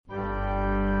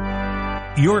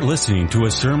You're listening to a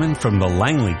sermon from the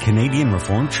Langley Canadian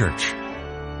Reformed Church.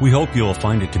 We hope you'll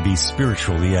find it to be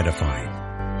spiritually edifying.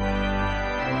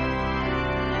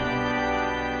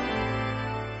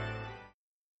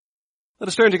 Let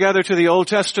us turn together to the Old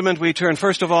Testament. We turn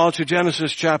first of all to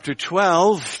Genesis chapter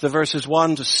 12, the verses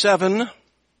 1 to 7.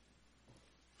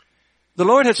 The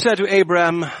Lord had said to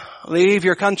Abram, "Leave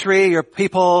your country, your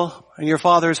people, and your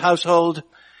father's household,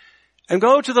 and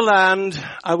go to the land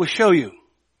I will show you.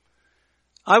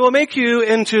 I will make you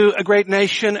into a great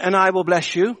nation, and I will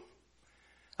bless you.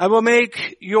 I will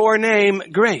make your name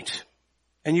great,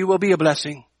 and you will be a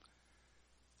blessing.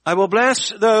 I will bless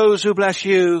those who bless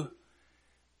you,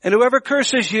 and whoever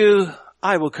curses you,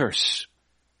 I will curse.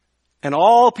 And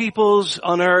all peoples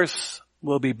on earth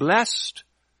will be blessed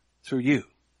through you."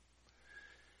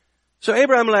 So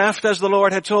Abraham left as the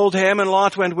Lord had told him, and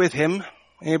Lot went with him.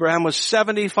 Abraham was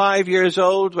 75 years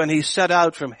old when he set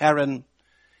out from Haran.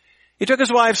 He took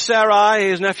his wife Sarai,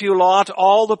 his nephew Lot,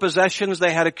 all the possessions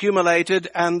they had accumulated,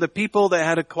 and the people they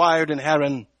had acquired in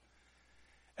Haran.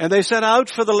 And they set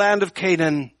out for the land of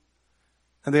Canaan,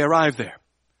 and they arrived there.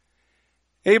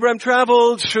 Abram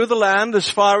traveled through the land as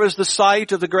far as the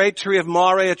site of the great tree of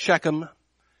Moreh at Shechem.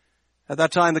 At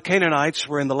that time the Canaanites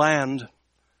were in the land.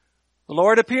 The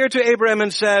Lord appeared to Abram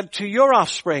and said, "To your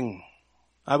offspring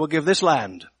I will give this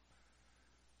land."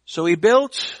 So he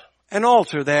built an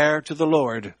altar there to the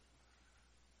Lord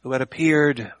who had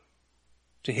appeared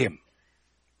to him.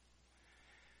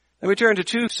 Then we turn to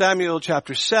 2 Samuel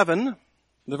chapter 7,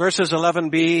 the verses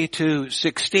 11b to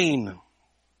 16.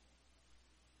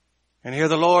 And here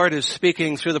the Lord is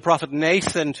speaking through the prophet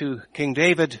Nathan to King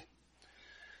David.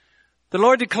 "The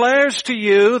Lord declares to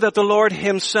you that the Lord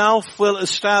himself will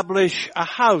establish a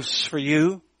house for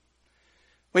you.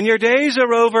 When your days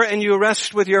are over and you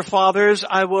rest with your fathers,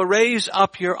 I will raise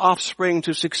up your offspring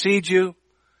to succeed you,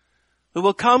 who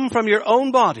will come from your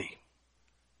own body,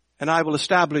 and I will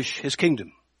establish his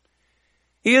kingdom.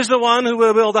 He is the one who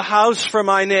will build a house for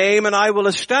my name, and I will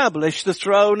establish the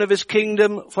throne of his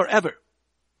kingdom forever.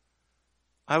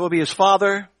 I will be his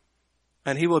father,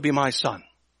 and he will be my son.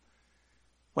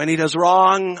 When he does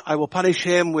wrong, I will punish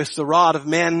him with the rod of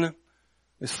men,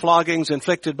 with floggings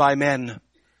inflicted by men.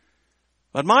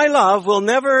 But my love will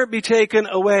never be taken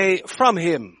away from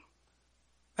him,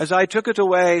 as I took it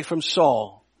away from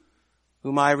Saul,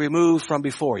 whom I removed from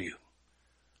before you.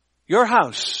 Your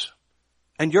house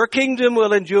and your kingdom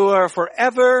will endure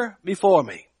forever before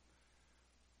me.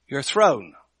 Your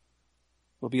throne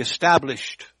will be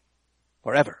established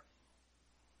forever."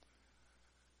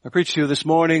 I preach to you this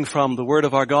morning from the Word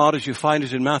of our God as you find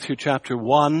it in Matthew chapter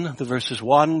 1, the verses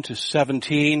 1 to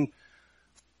 17.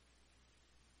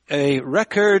 A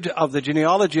record of the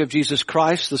genealogy of Jesus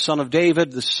Christ, the son of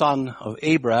David, the son of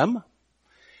Abraham.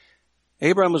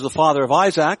 Abraham was the father of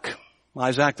Isaac,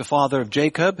 Isaac the father of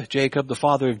Jacob, Jacob the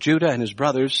father of Judah and his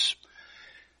brothers,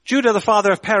 Judah the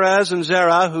father of Perez and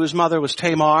Zerah, whose mother was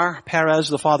Tamar, Perez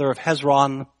the father of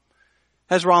Hezron,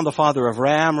 Hezron the father of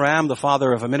Ram, Ram the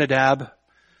father of Amminadab,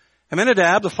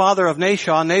 Amminadab the father of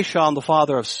Nahshon, Nahshon the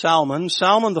father of Salmon,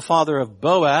 Salmon the father of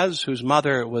Boaz, whose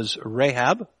mother was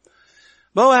Rahab,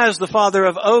 Boaz the father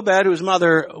of Obed, whose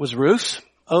mother was Ruth,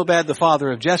 Obed the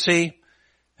father of Jesse,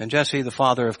 and Jesse the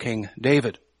father of King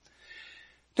David.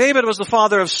 David was the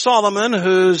father of Solomon,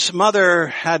 whose mother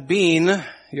had been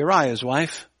Uriah's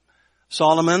wife.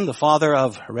 Solomon the father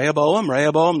of Rehoboam,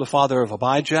 Rehoboam the father of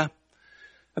Abijah,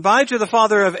 Abijah the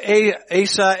father of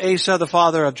Asa, Asa the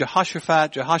father of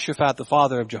Jehoshaphat, Jehoshaphat the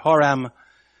father of Jehoram,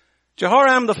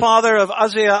 Jehoram the father of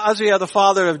Uzziah, Uzziah the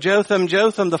father of Jotham,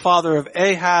 Jotham the father of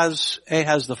Ahaz,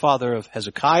 Ahaz the father of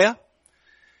Hezekiah,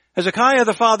 Hezekiah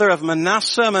the father of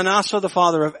Manasseh, Manasseh the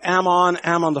father of Ammon,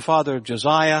 Ammon the father of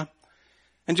Josiah,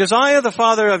 and Josiah the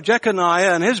father of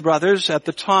Jeconiah and his brothers at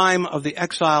the time of the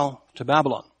exile to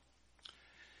Babylon.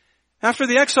 After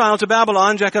the exile to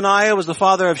Babylon, Jeconiah was the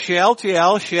father of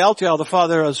Shealtiel, Shealtiel the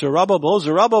father of Zerubbabel,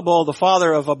 Zerubbabel the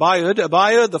father of Abiud,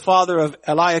 Abiud the father of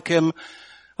Eliakim,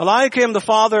 Eliakim the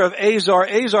father of Azor,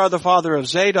 Azor the father of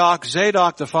Zadok,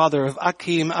 Zadok the father of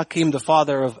Achim, Achim the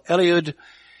father of Eliud,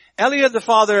 Eliud the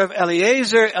father of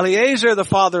Eleazar, Eleazar the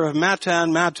father of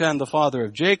Matan, Matan the father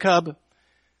of Jacob,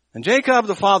 and Jacob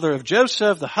the father of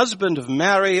Joseph, the husband of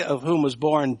Mary, of whom was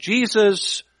born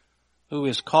Jesus, who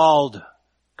is called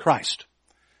Christ.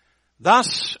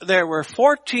 Thus there were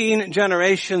 14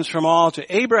 generations from all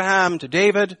to Abraham to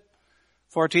David,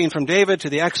 14 from David to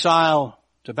the exile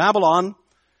to Babylon,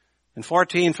 and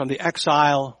 14 from the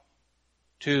exile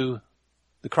to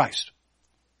the Christ.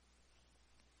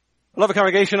 Beloved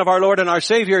congregation of our Lord and our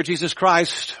Savior, Jesus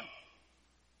Christ,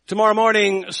 Tomorrow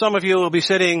morning, some of you will be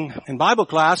sitting in Bible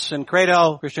class in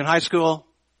Credo Christian High School.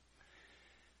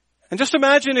 And just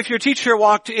imagine if your teacher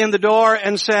walked in the door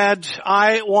and said,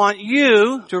 I want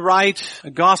you to write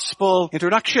a gospel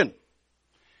introduction.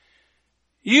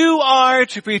 You are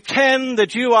to pretend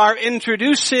that you are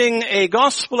introducing a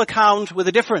gospel account with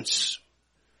a difference.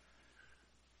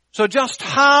 So just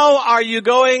how are you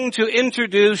going to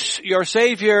introduce your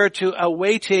Savior to a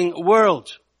waiting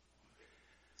world?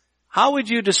 How would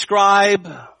you describe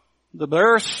the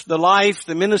birth, the life,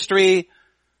 the ministry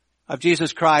of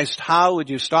Jesus Christ? How would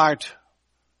you start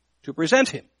to present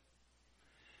Him?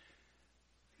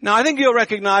 Now, I think you'll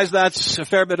recognize that's a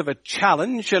fair bit of a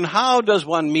challenge, and how does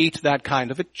one meet that kind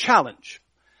of a challenge?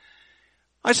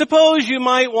 I suppose you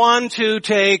might want to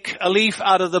take a leaf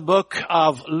out of the book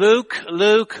of Luke.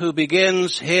 Luke, who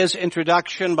begins his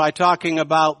introduction by talking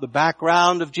about the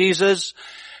background of Jesus,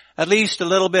 at least a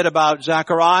little bit about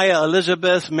Zachariah,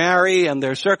 Elizabeth, Mary, and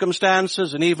their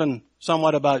circumstances, and even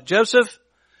somewhat about Joseph.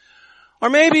 Or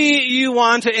maybe you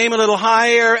want to aim a little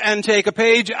higher and take a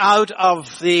page out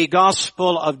of the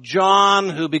Gospel of John,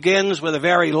 who begins with a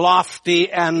very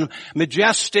lofty and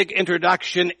majestic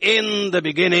introduction, in the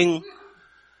beginning.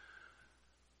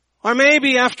 Or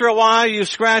maybe after a while you've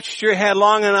scratched your head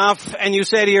long enough and you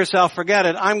say to yourself, forget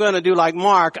it, I'm going to do like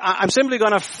Mark. I'm simply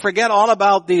going to forget all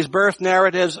about these birth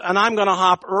narratives and I'm going to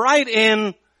hop right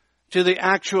in to the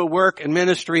actual work and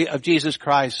ministry of Jesus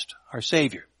Christ, our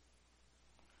Savior.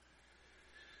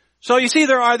 So you see,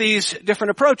 there are these different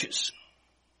approaches.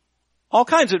 All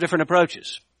kinds of different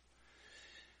approaches.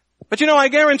 But I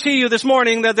guarantee you this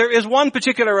morning that there is one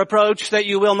particular approach that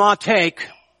you will not take.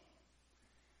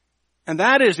 And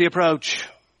that is the approach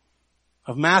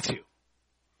of Matthew.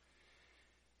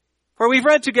 For we've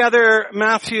read together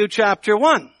Matthew chapter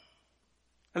 1,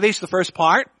 at least the first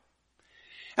part.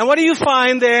 And what do you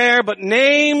find there but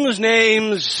names,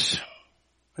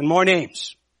 and more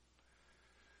names?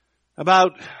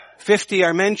 About 50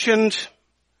 are mentioned.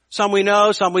 Some we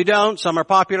know, some we don't. Some are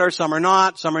popular, some are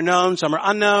not. Some are known, some are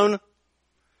unknown.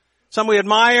 Some we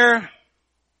admire.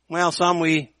 Well, some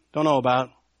we don't know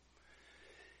about.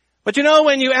 But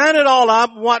when you add it all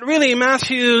up, what really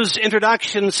Matthew's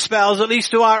introduction spells, at least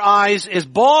to our eyes, is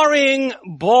boring,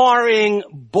 boring,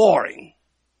 boring.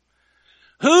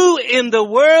 Who in the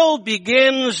world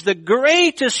begins the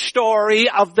greatest story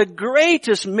of the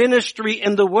greatest ministry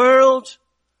in the world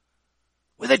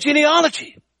with a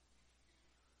genealogy?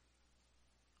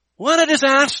 What a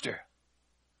disaster.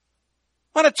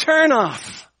 What a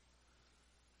turnoff.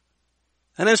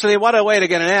 And instantly, what a way to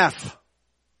get an F.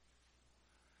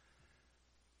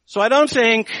 So I don't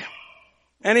think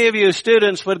any of you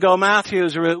students would go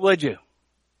Matthew's route, would you?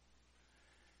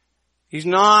 He's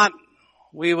not,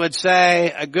 we would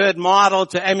say, a good model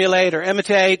to emulate or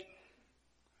imitate.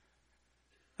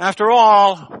 After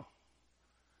all,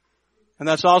 and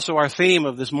that's also our theme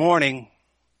of this morning,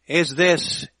 is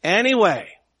this any way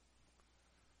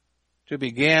to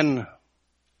begin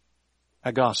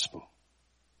a gospel?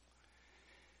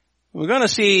 We're going to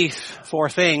see 4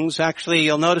 things. Actually,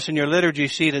 you'll notice in your liturgy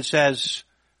sheet it says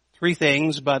 3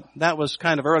 things, but that was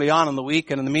kind of early on in the week,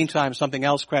 and in the meantime something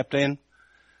else crept in.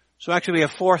 So actually we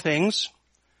have 4 things.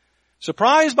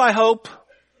 Surprised by hope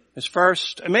is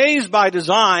first. Amazed by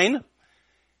design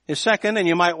is second, and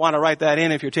you might want to write that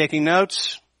in if you're taking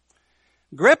notes.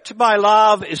 Gripped by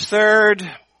love is third.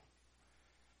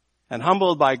 And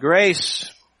humbled by grace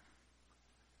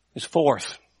is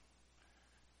fourth.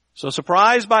 So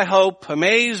surprised by hope,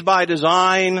 amazed by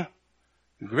design,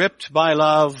 gripped by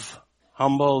love,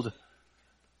 humbled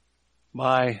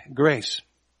by grace.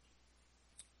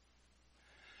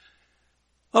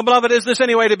 Oh, beloved, is this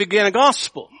any way to begin a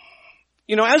gospel?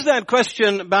 As that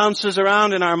question bounces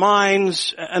around in our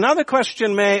minds, another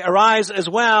question may arise as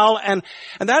well, and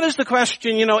that is the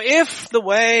question, if the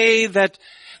way that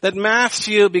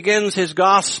Matthew begins his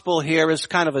gospel here is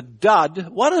kind of a dud,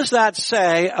 what does that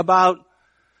say about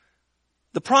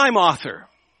the prime author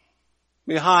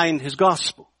behind his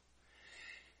gospel?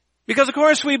 Because of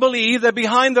course we believe that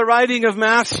behind the writing of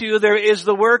Matthew there is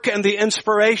the work and the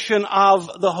inspiration of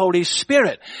the Holy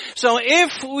Spirit. So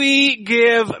if we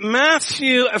give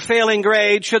Matthew a failing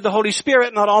grade, should the Holy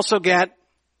Spirit not also get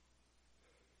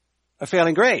a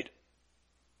failing grade?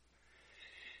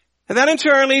 And that in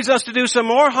turn leads us to do some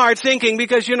more hard thinking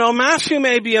because, Matthew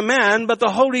may be a man, but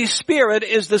the Holy Spirit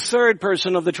is the third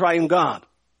person of the triune God.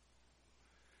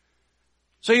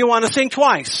 So you want to think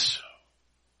twice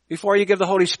before you give the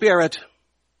Holy Spirit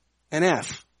an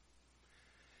F.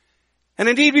 And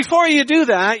indeed, before you do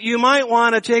that, you might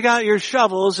want to take out your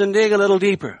shovels and dig a little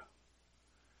deeper.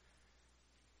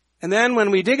 And then when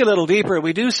we dig a little deeper,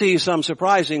 we do see some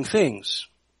surprising things.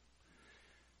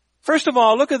 First of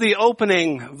all, look at the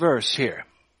opening verse here.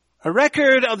 A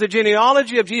record of the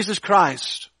genealogy of Jesus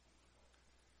Christ.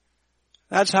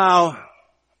 That's how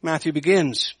Matthew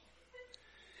begins.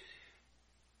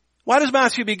 Why does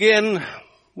Matthew begin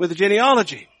with the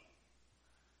genealogy?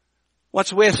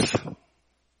 What's with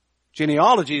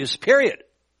genealogies, period?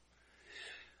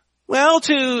 Well,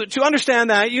 to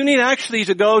understand that, you need actually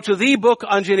to go to the book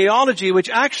on genealogy, which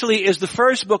actually is the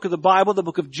first book of the Bible, the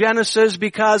book of Genesis,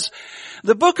 because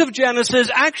the book of Genesis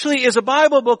actually is a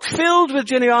Bible book filled with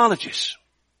genealogies.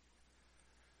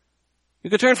 You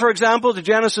could turn, for example, to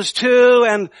Genesis 2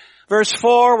 and verse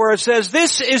 4, where it says,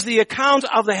 "This is the account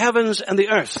of the heavens and the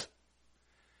earth."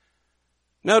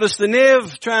 Notice the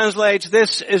Niv translates,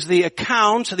 "This is the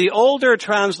account." The older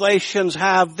translations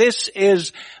have, "This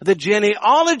is the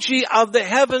genealogy of the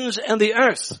heavens and the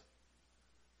earth."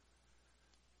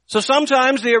 So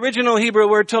sometimes the original Hebrew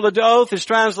word toledoth is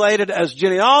translated as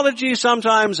genealogy,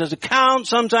 sometimes as account,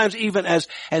 sometimes even as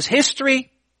history.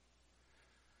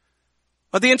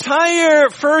 But the entire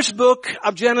first book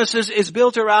of Genesis is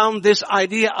built around this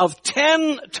idea of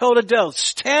 10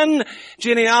 toledoths, 10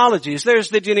 genealogies. There's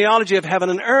the genealogy of heaven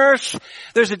and earth.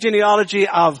 There's the genealogy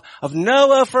of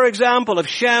Noah, for example, of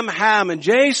Shem, Ham, and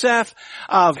Japheth,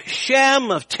 of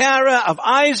Shem, of Terah, of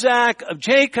Isaac, of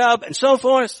Jacob, and so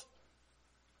forth.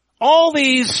 All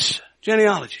these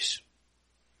genealogies.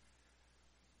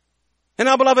 And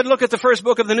now, beloved, look at the first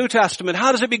book of the New Testament.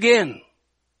 How does it begin?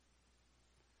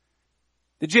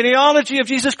 The genealogy of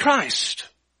Jesus Christ.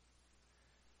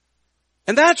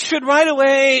 And that should right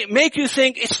away make you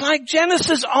think it's like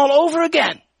Genesis all over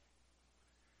again.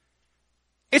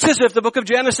 It's as if the book of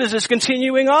Genesis is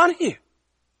continuing on here.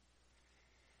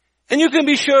 And you can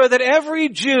be sure that every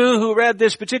Jew who read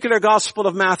this particular gospel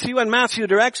of Matthew, and Matthew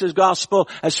directs his gospel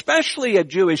especially at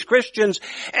Jewish Christians,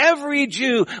 every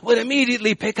Jew would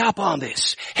immediately pick up on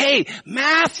this. Hey,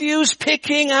 Matthew's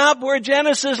picking up where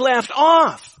Genesis left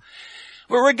off.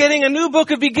 Where we're getting a new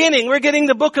book of beginning. We're getting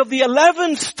the book of the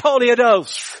 11th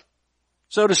Toledoth,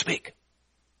 so to speak.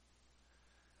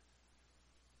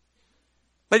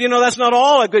 But you know, that's not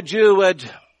all a good Jew would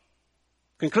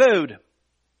conclude.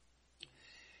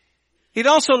 He'd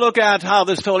also look at how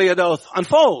this Toledoth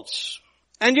unfolds.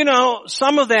 And you know,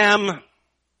 some of them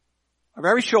are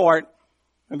very short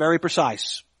and very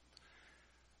precise.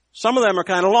 Some of them are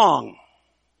kind of long.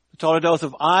 The Toledoth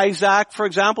of Isaac, for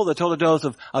example, the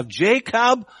Toledoth of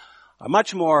Jacob are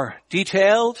much more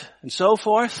detailed and so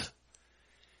forth.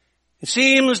 It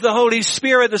seems the Holy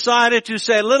Spirit decided to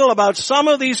say little about some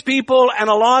of these people and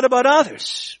a lot about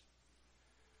others.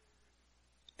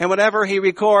 And whatever he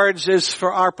records is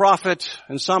for our profit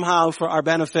and somehow for our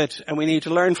benefit, and we need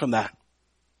to learn from that.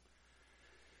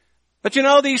 But you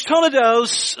know, these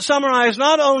Toledoths summarize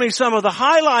not only some of the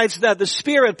highlights that the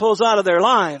Spirit pulls out of their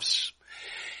lives,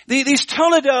 these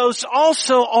Toledoths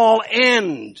also all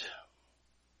end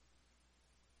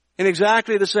in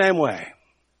exactly the same way.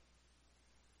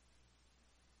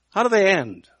 How do they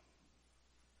end?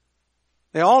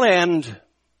 They all end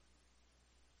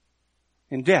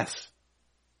in death.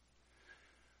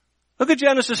 Look at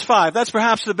Genesis 5. That's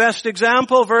perhaps the best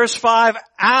example. Verse 5,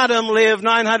 Adam lived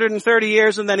 930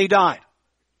 years and then he died.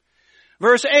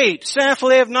 Verse 8, Seth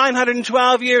lived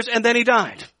 912 years and then he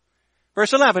died.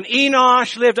 Verse 11,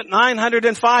 Enosh lived at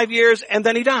 905 years and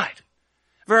then he died.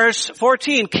 Verse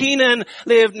 14, Kenan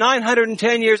lived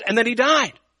 910 years and then he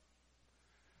died.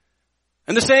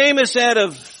 And the same is said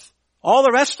of all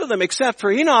the rest of them except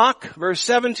for Enoch. Verse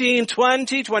 17,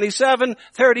 20, 27,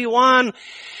 31.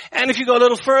 And if you go a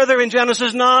little further in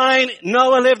Genesis 9,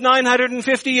 Noah lived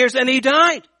 950 years and he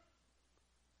died.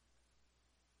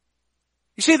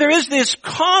 You see, there is this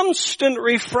constant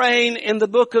refrain in the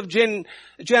book of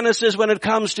Genesis when it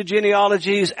comes to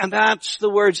genealogies, and that's the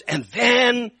words, "and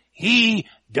then he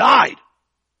died."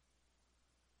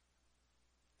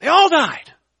 They all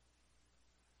died.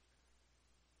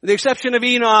 With the exception of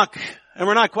Enoch, and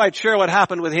we're not quite sure what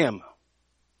happened with him,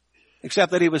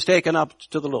 except that he was taken up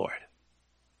to the Lord.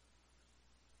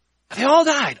 They all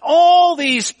died. All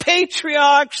these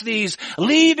patriarchs, these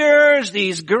leaders,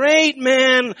 these great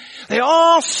men, they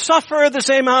all suffer the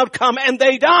same outcome and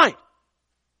they died.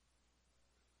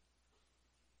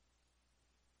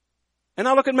 And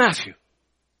now look at Matthew.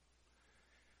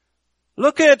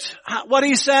 Look at what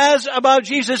he says about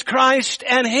Jesus Christ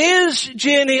and his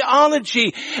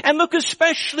genealogy. And look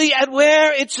especially at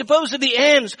where it supposedly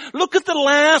ends. Look at the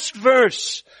last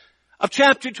verse of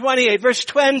chapter 28, verse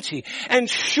 20. "And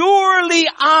surely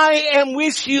I am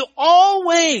with you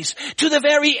always to the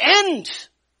very end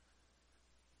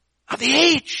of the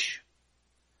age.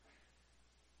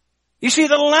 You see,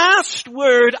 the last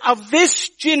word of this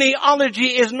genealogy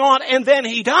is not, and then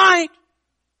he died.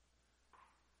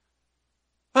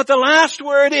 But the last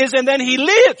word is, and then he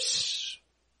lives.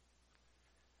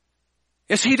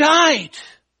 Yes, he died.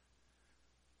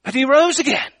 But he rose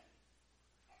again.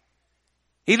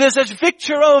 He lives as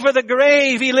victor over the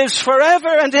grave. He lives forever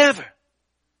and ever.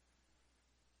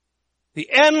 The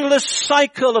endless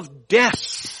cycle of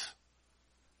death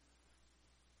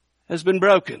has been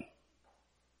broken.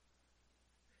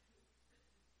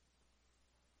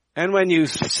 And when you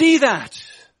see that,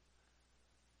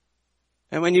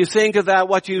 and when you think of that,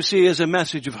 what you see is a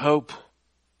message of hope.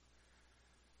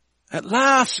 At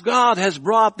last God has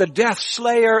brought the death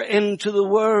slayer into the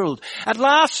world. At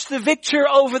last the victor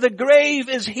over the grave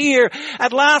is here.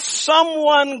 At last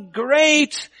someone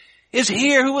great is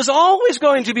here who was always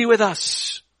going to be with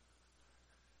us.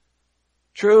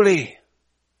 Truly,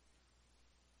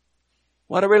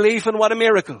 what a relief and what a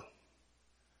miracle.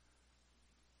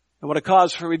 And what a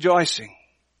cause for rejoicing.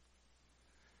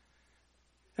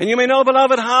 And you may know,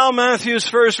 beloved, how Matthew's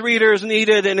first readers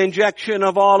needed an injection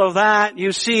of all of that.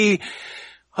 You see,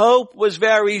 hope was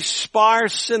very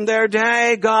sparse in their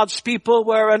day. God's people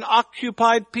were an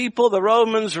occupied people. The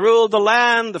Romans ruled the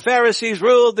land. The Pharisees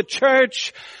ruled the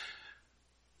church.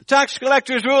 The tax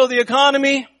collectors ruled the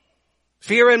economy.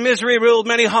 Fear and misery ruled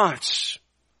many hearts.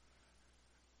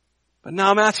 But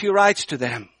now Matthew writes to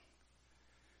them.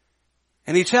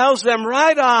 And he tells them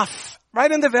right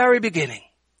in the very beginning,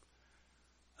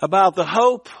 about the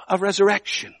hope of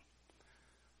resurrection.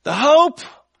 The hope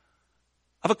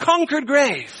of a conquered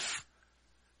grave.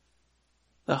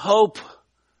 The hope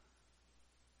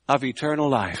of eternal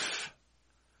life.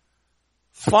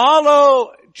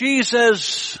 Follow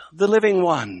Jesus, the living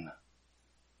one,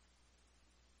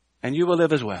 and you will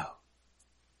live as well.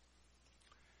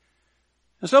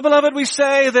 And so, beloved, we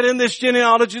say that in this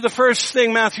genealogy, the first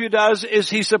thing Matthew does is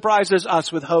he surprises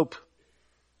us with hope.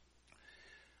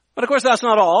 But of course that's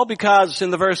not all, because in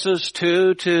the verses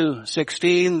 2 to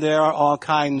 16 there are all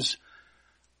kinds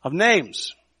of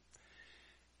names.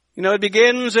 You know, it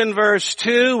begins in verse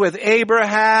 2 with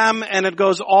Abraham, and it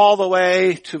goes all the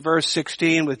way to verse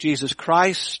 16 with Jesus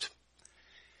Christ.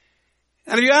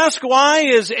 And if you ask why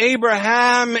is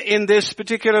Abraham in this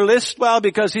particular list? Well,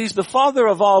 because he's the father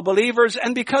of all believers,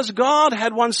 and because God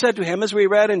had once said to him, as we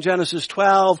read in Genesis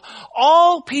 12,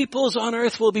 all peoples on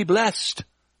earth will be blessed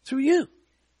through you.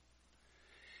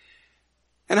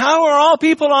 And how are all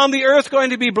people on the earth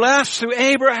going to be blessed through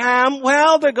Abraham?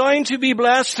 Well, they're going to be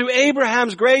blessed through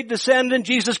Abraham's great descendant,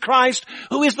 Jesus Christ,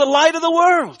 who is the light of the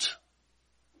world.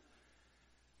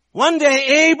 One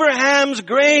day, Abraham's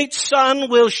great son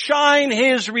will shine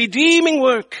his redeeming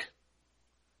work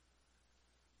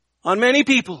on many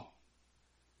people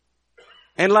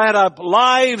and light up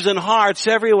lives and hearts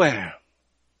everywhere.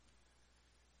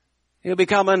 He'll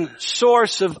become a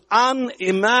source of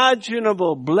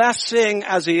unimaginable blessing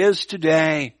as he is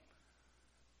today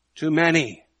to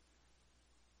many,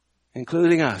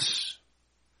 including us.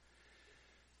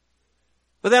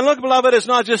 But then look, beloved, it's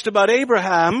not just about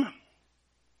Abraham.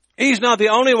 He's not the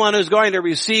only one who's going to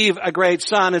receive a great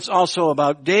son. It's also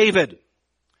about David.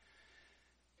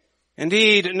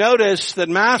 Indeed, notice that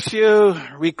Matthew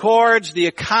records the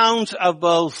account of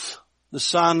both the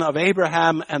son of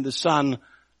Abraham and the son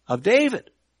of David.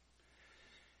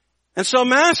 And so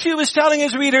Matthew is telling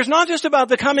his readers not just about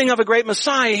the coming of a great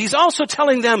Messiah, he's also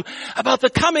telling them about the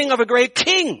coming of a great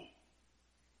king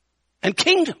and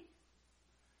kingdom.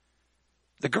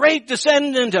 The great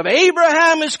descendant of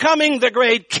Abraham is coming. The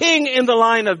great king in the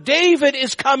line of David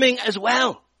is coming as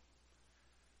well.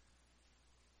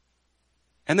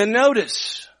 And then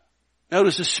notice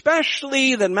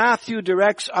especially that Matthew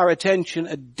directs our attention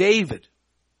at David.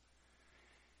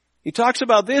 He talks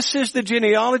about this is the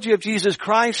genealogy of Jesus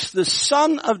Christ, the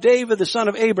son of David, the son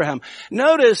of Abraham.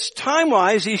 Notice,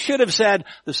 time-wise, he should have said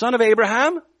the son of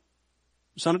Abraham,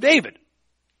 the son of David,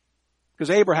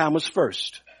 because Abraham was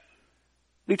first.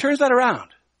 But he turns that around.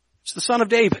 It's the son of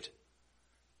David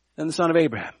and the son of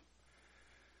Abraham.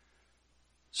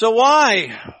 So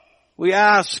why, we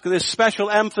ask, this special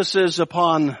emphasis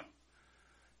upon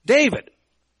David?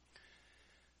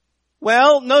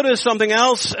 Well, notice something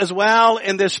else as well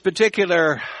in this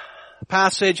particular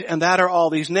passage, and that are all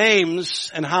these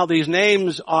names and how these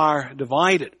names are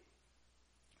divided.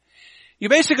 You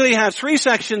basically have 3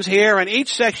 sections here, and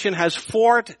each section has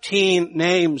 14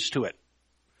 names to it.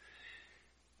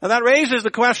 Now that raises the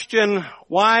question,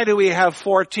 why do we have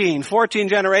 14? 14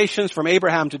 generations from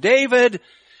Abraham to David,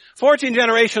 14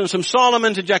 generations from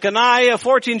Solomon to Jeconiah,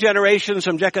 14 generations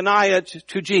from Jeconiah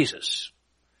to Jesus.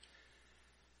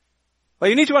 Well,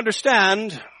 you need to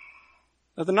understand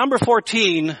that the number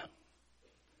 14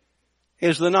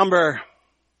 is the number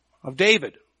of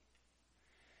David.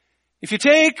 If you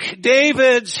take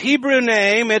David's Hebrew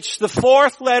name, it's the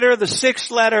 4th letter, the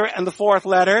 6th letter, and the 4th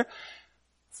letter.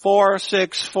 4,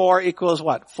 6, 4 equals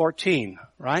what? 14,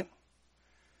 right?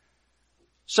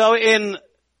 So in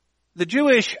the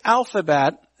Jewish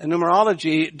alphabet and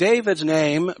numerology, David's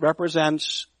name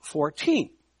represents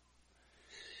 14.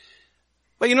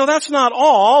 But that's not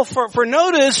all. For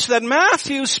notice that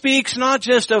Matthew speaks not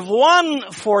just of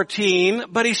one 14,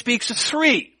 but he speaks of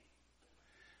 3.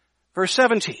 Verse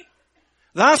 17.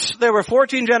 Thus, there were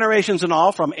 14 generations in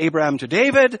all from Abraham to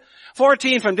David,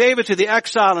 14 from David to the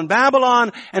exile in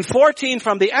Babylon, and 14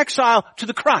 from the exile to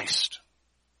the Christ.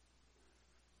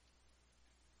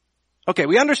 Okay,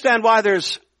 we understand why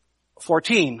there's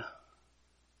 14.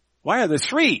 Why are there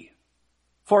 3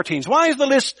 14s? Why is the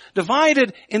list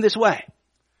divided in this way?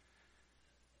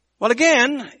 Well,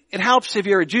 again, it helps if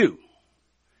you're a Jew.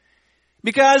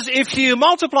 Because if you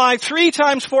multiply 3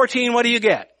 times 14, what do you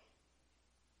get?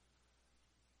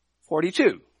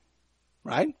 42,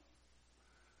 right?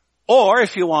 Or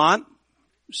if you want,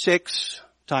 6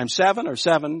 times 7 or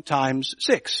 7 times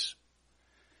 6.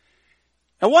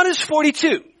 And what is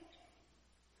 42?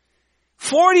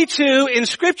 42 in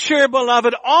Scripture,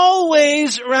 beloved,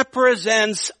 always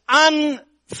represents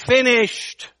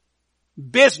unfinished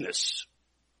business.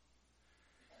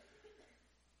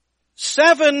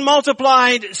 7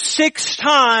 multiplied 6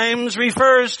 times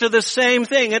refers to the same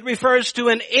thing. It refers to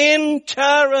an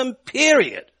interim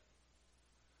period.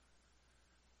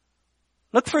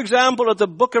 Look, for example, at the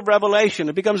book of Revelation.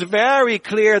 It becomes very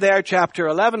clear there, chapter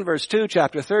 11, verse 2,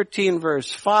 chapter 13,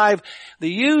 verse 5,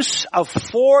 the use of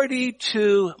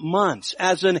 42 months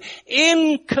as an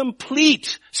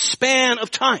incomplete span of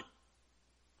time.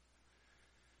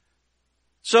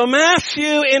 So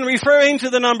Matthew, in referring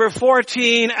to the number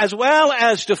 14, as well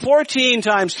as to 14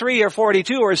 times 3 or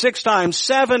 42 or 6 times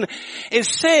 7, is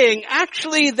saying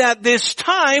actually that this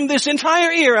time, this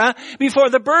entire era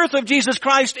before the birth of Jesus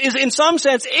Christ is in some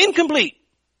sense incomplete.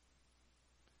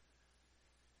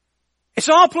 It's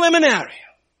all preliminary.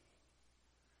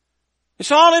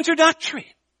 It's all introductory.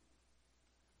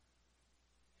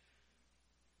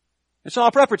 It's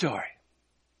all preparatory.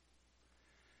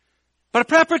 But a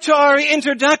preparatory,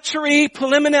 introductory,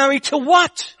 preliminary to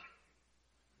what?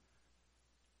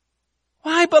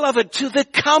 Why, beloved? To the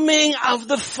coming of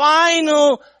the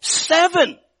final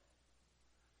 7.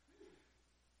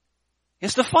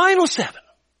 It's the final 7.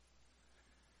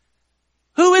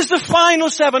 Who is the final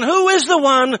 7? Who is the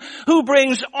one who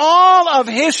brings all of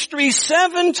history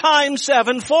 7 times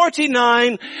 7,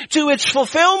 49, to its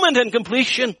fulfillment and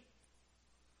completion?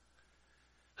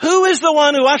 Who is the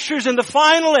one who ushers in the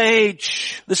final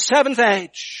age, the 7th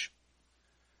age?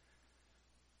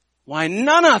 Why,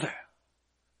 none other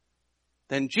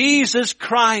than Jesus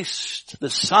Christ,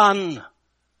 the Son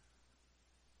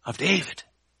of David.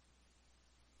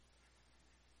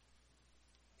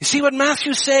 You see what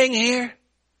Matthew's saying here?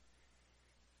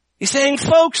 He's saying,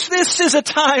 folks, this is a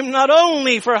time not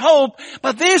only for hope,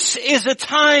 but this is a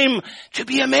time to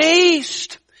be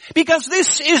amazed, because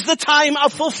this is the time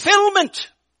of fulfillment.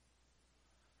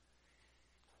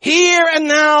 Here and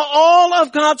now, all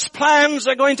of God's plans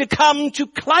are going to come to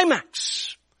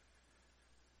climax,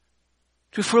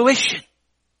 to fruition.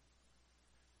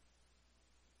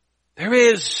 There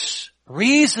is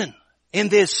reason in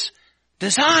this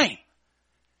design.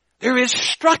 There is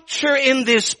structure in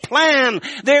this plan.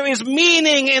 There is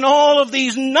meaning in all of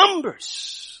these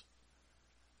numbers.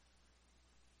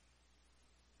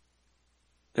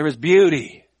 There is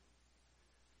beauty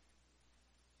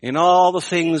in all the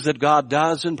things that God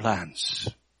does and plans.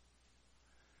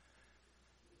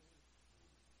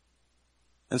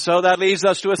 And so that leads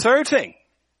us to a third thing.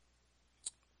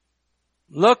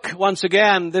 Look once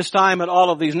again, this time at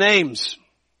all of these names.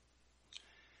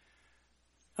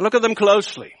 And look at them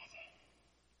closely.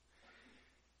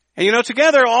 And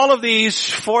together all of these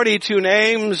 42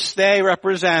 names, they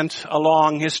represent a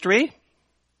long history.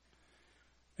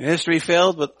 A history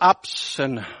filled with ups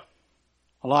and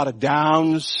a lot of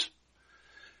downs,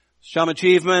 some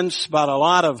achievements, but a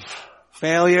lot of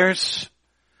failures.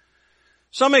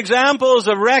 Some examples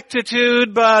of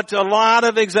rectitude, but a lot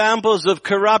of examples of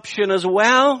corruption as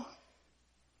well.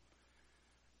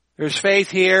 There's faith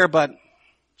here, but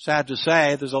sad to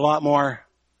say, there's a lot more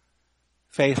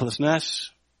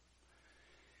faithlessness.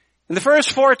 In the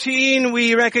first 14,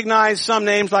 we recognize some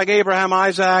names like Abraham,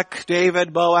 Isaac,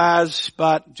 David, Boaz,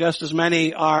 but just as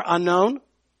many are unknown.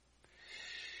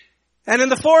 And in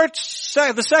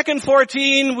the second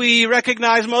 14, we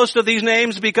recognize most of these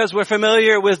names because we're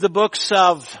familiar with the books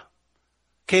of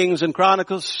Kings and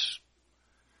Chronicles.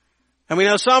 And we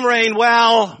know some reigned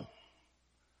well,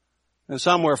 and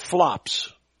some were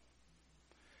flops.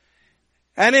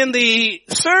 And in the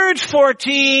third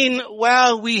 14,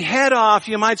 well, we head off,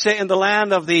 you might say, in the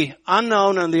land of the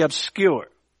unknown and the obscure.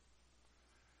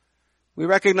 We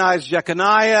recognize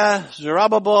Jeconiah,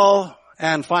 Zerubbabel,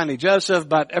 and finally Joseph,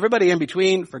 but everybody in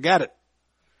between, forget it.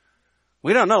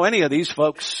 We don't know any of these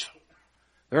folks.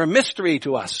 They're a mystery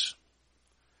to us.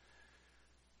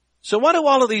 So what do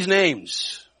all of these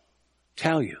names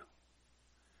tell you?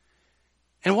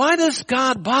 And why does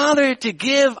God bother to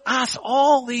give us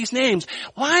all these names?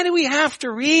 Why do we have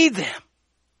to read them?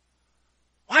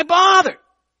 Why bother?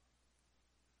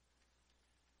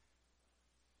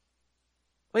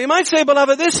 Well, you might say,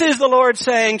 beloved, this is the Lord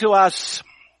saying to us,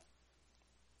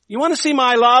 you want to see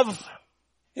my love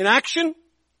in action?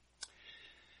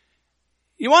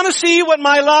 You want to see what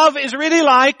my love is really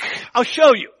like? I'll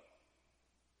show you.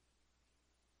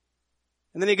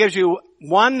 And then he gives you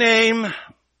one name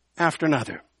after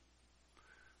another.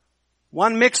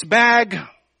 One mixed bag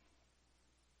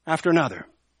after another.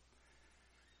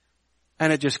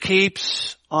 And it just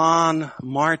keeps on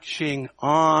marching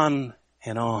on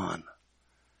and on.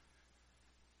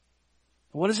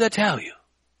 What does that tell you?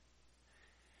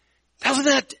 Doesn't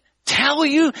that tell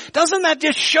you? Doesn't that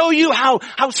just show you how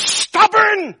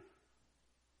stubborn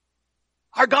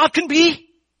our God can be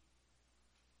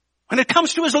when it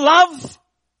comes to His love?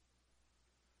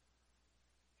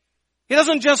 He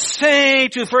doesn't just say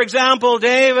to, for example,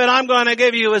 David, I'm going to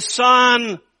give you a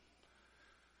son.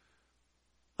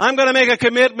 I'm going to make a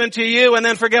commitment to you and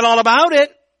then forget all about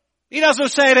it. He doesn't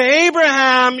say to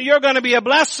Abraham, you're going to be a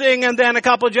blessing, and then a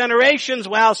couple of generations,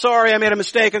 well, sorry, I made a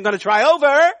mistake, I'm going to try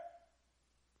over.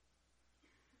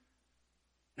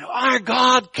 Now, our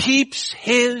God keeps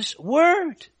His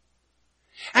word.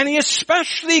 And He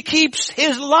especially keeps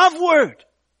His love word.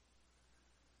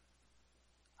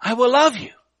 I will love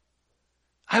you.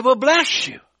 I will bless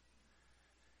you.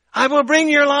 I will bring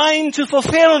your line to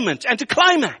fulfillment and to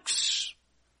climax.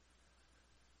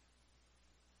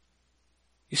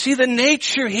 You see the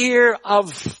nature here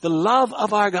of the love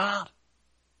of our God.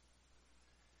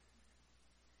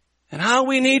 And how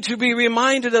we need to be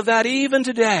reminded of that even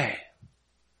today.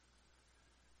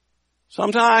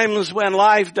 Sometimes when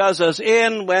life does us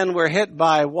in, when we're hit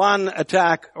by one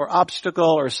attack or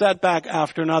obstacle or setback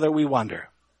after another, we wonder.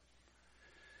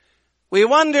 We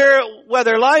wonder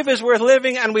whether life is worth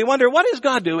living, and we wonder, what is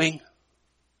God doing?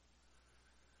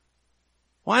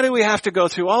 Why do we have to go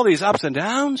through all these ups and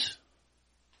downs?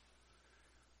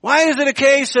 Why is it a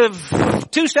case of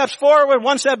 2 steps forward,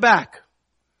 1 step back?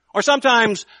 Or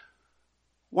sometimes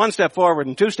 1 step forward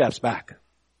and 2 steps back?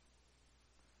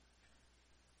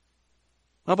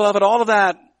 Well, beloved, all of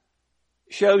that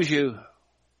shows you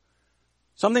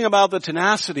something about the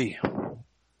tenacity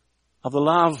of the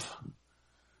love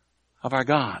of our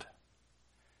God.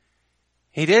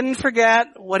 He didn't forget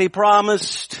what He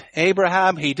promised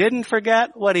Abraham. He didn't forget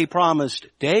what He promised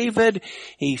David.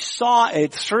 He saw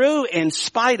it through in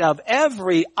spite of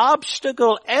every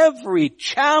obstacle, every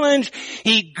challenge.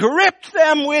 He gripped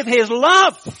them with His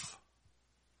love.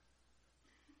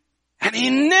 And He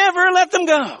never let them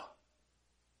go.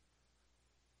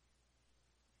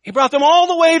 He brought them all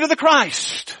the way to the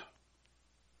Christ.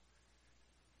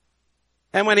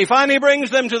 And when He finally brings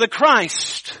them to the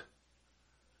Christ,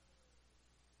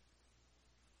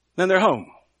 then they're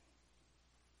home.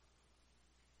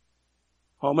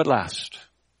 Home at last.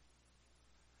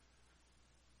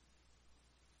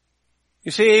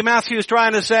 You see, Matthew's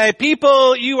trying to say,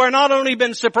 people, you are not only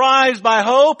been surprised by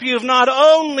hope, you've not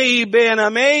only been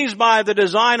amazed by the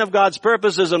design of God's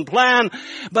purposes and plan,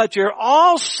 but you're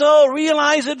also,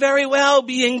 realize it very well,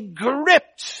 being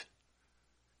gripped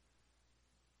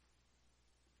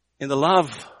in the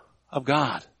love of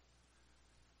God.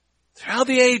 Throughout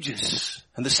the ages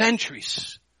and the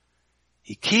centuries,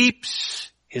 He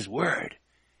keeps His word.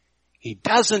 He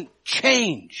doesn't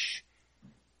change.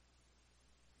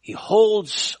 He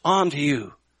holds on to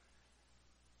you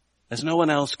as no one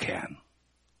else can.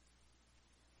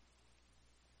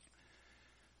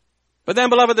 But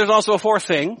then, beloved, there's also a fourth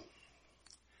thing.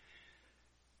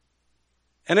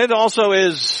 And it also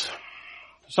is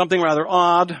something rather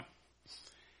odd.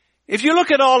 If you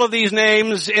look at all of these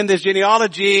names in this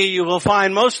genealogy, you will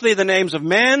find mostly the names of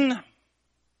men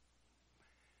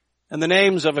and the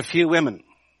names of a few women.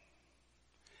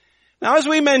 Now, as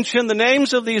we mentioned, the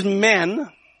names of these men,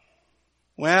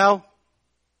 well,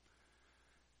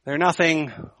 they're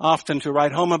nothing often to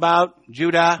write home about.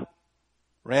 Judah,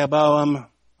 Rehoboam,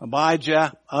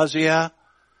 Abijah, Uzziah,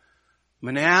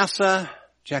 Manasseh,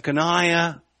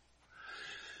 Jeconiah.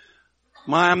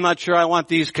 I'm not sure I want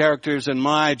these characters in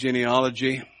my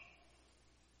genealogy,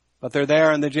 but they're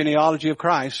there in the genealogy of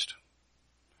Christ.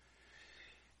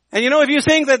 And if you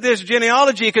think that this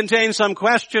genealogy contains some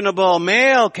questionable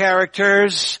male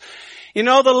characters, the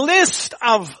list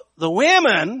of the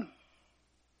women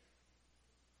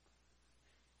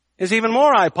is even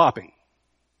more eye-popping.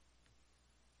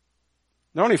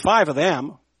 There are only 5 of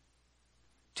them.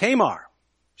 Tamar,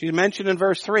 she's mentioned in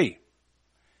verse 3.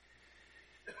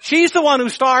 She's the one who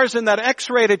stars in that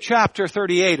X-rated chapter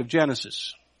 38 of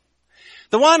Genesis.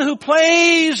 The one who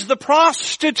plays the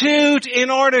prostitute in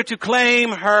order to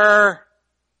claim her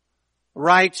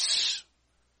rights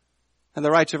and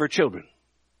the rights of her children.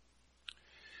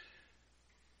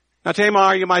 Now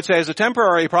Tamar, you might say, is a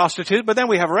temporary prostitute, but then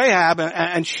we have Rahab,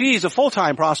 and she's a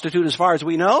full-time prostitute as far as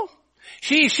we know.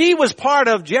 She was part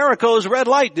of Jericho's red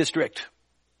light district.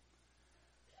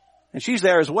 And she's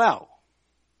there as well.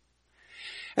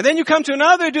 And then you come to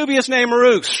another dubious name,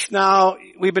 Ruth. Now,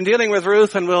 we've been dealing with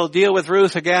Ruth, and we'll deal with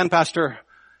Ruth again. Pastor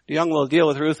DeYoung will deal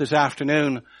with Ruth this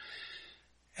afternoon.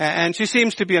 And she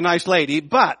seems to be a nice lady,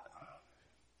 but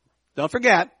don't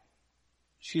forget,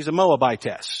 she's a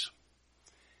Moabitess.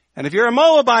 And if you're a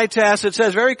Moabitess, it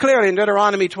says very clearly in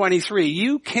Deuteronomy 23,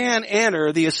 you can't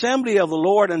enter the assembly of the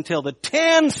Lord until the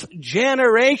 10th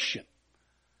generation.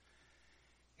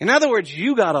 In other words,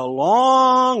 you got a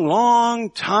long,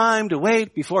 long time to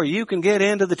wait before you can get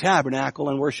into the tabernacle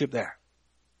and worship there.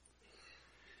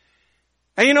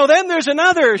 And then there's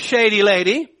another shady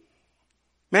lady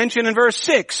mentioned in verse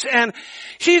 6, and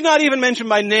she's not even mentioned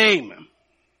by name.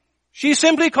 She's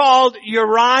simply called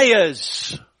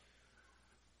Uriah's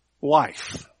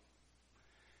wife.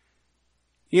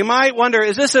 You might wonder,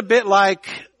 is this a bit like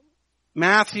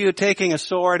Matthew taking a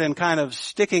sword and kind of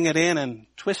sticking it in and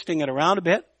twisting it around a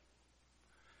bit?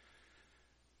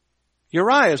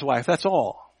 Uriah's wife, that's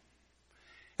all.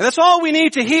 And that's all we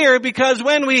need to hear, because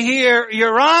when we hear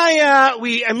Uriah,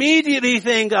 we immediately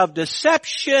think of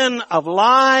deception, of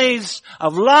lies,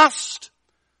 of lust,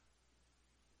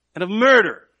 and of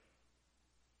murder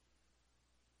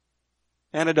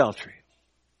and adultery.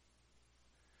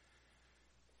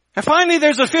 And finally,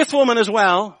 there's a 5th woman as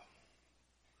well,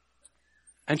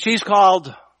 and she's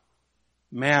called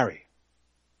Mary.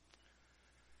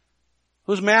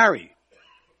 Who's Mary?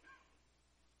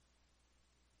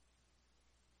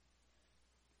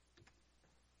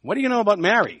 What do you know about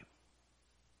Mary?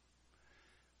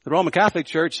 The Roman Catholic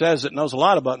Church says it knows a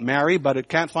lot about Mary, but it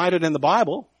can't find it in the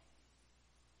Bible.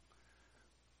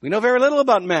 We know very little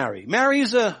about Mary.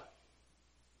 Mary's a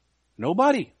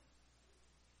nobody.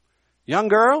 Young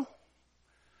girl,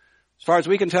 as far as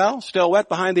we can tell, still wet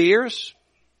behind the ears.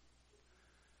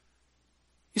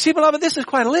 You see, beloved, this is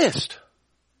quite a list.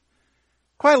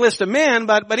 Quite a list of men,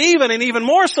 but even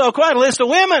more so, quite a list of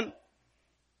women.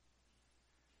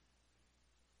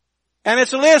 And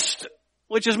it's a list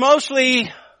which is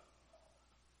mostly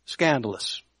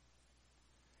scandalous.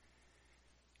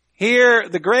 Here,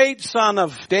 the great son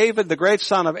of David, the great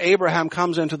son of Abraham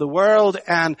comes into the world,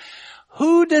 and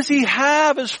who does he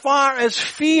have as far as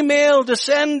female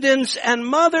descendants and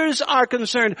mothers are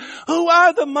concerned? Who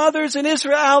are the mothers in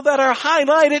Israel that are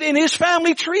highlighted in his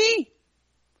family tree?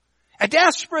 A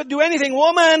desperate do-anything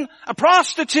woman, a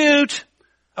prostitute,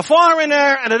 a foreigner,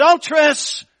 an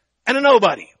adulteress, and a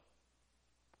nobody.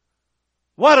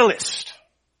 What a list.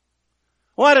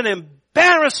 What an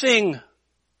embarrassing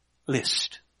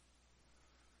list.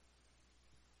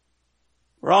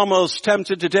 We're almost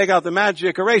tempted to take out the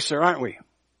magic eraser, aren't we?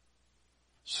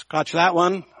 Scotch that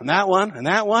one, and that one, and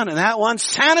that one, and that one.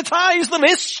 Sanitize the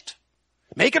list.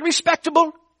 Make it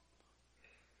respectable.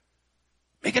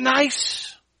 Make it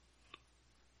nice.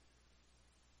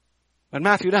 But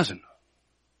Matthew doesn't.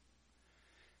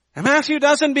 And Matthew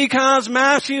doesn't because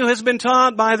Matthew has been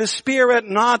taught by the Spirit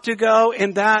not to go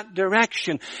in that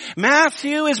direction.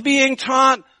 Matthew is being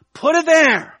taught, put it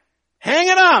there. Hang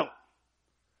it out.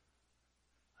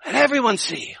 Let everyone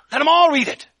see. Let them all read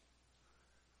it.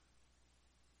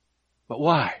 But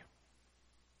why?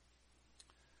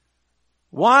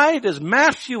 Why does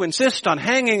Matthew insist on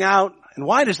hanging out, and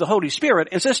why does the Holy Spirit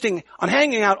insisting on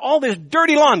hanging out all this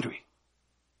dirty laundry?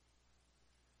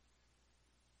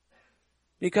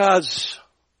 Because,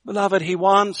 beloved, he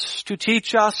wants to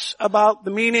teach us about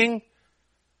the meaning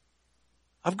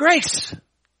of grace.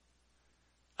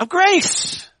 Of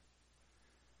grace.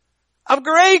 Of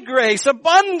great grace,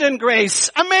 abundant grace,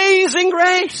 amazing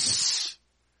grace.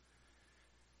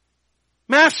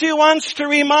 Matthew wants to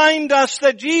remind us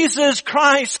that Jesus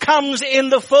Christ comes in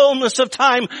the fullness of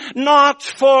time, not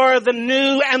for the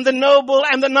new and the noble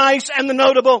and the nice and the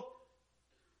notable.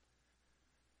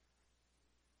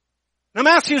 Now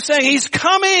Matthew's saying he's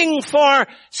coming for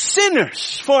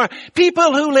sinners, for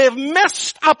people who live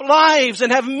messed up lives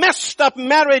and have messed up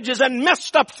marriages and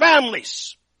messed up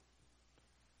families.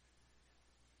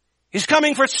 He's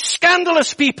coming for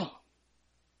scandalous people.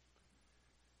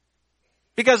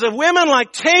 Because of women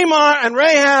like Tamar and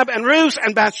Rahab and Ruth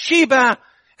and Bathsheba,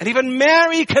 and even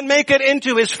Mary can make it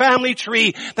into his family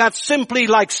tree, that's simply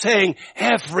like saying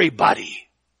everybody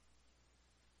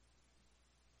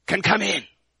can come in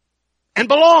and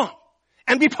belong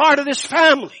and be part of this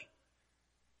family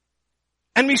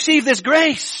and receive this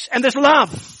grace and this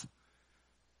love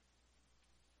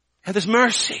and this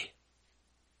mercy.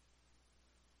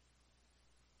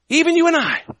 Even you and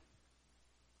I,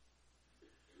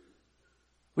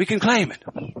 we can claim it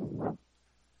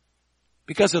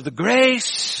because of the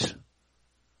grace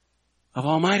of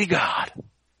Almighty God.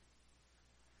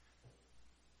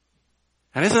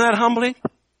 And isn't that humbling?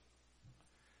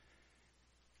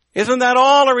 Isn't that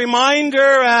all a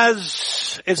reminder,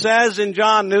 as it says in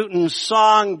John Newton's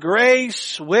song,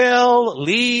 grace will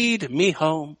lead me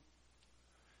home?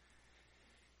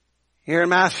 Here in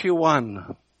Matthew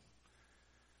 1,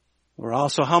 we're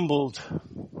also humbled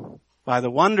by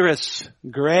the wondrous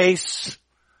grace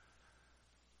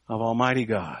of Almighty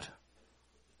God.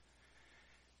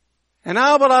 And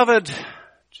now, beloved,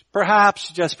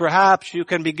 perhaps, just perhaps, you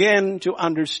can begin to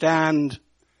understand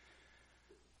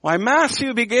why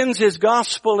Matthew begins his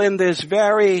gospel in this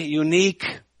very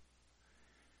unique,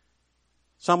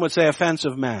 some would say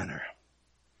offensive manner.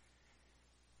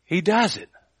 He does it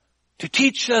to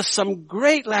teach us some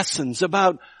great lessons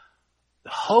about the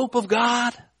hope of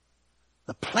God,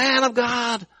 the plan of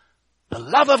God, the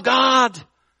love of God,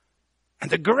 and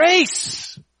the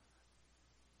grace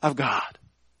of God.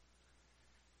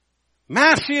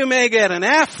 Matthew may get an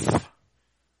F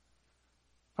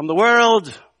from the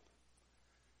world,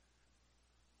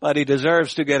 but he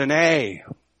deserves to get an A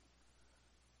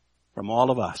from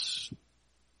all of us.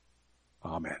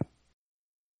 Amen.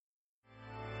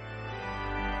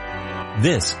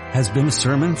 This has been a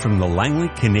sermon from the Langley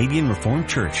Canadian Reformed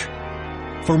Church.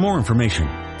 For more information,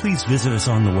 please visit us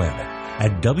on the web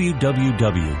at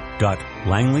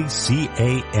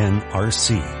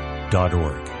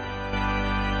www.langleycanrc.org.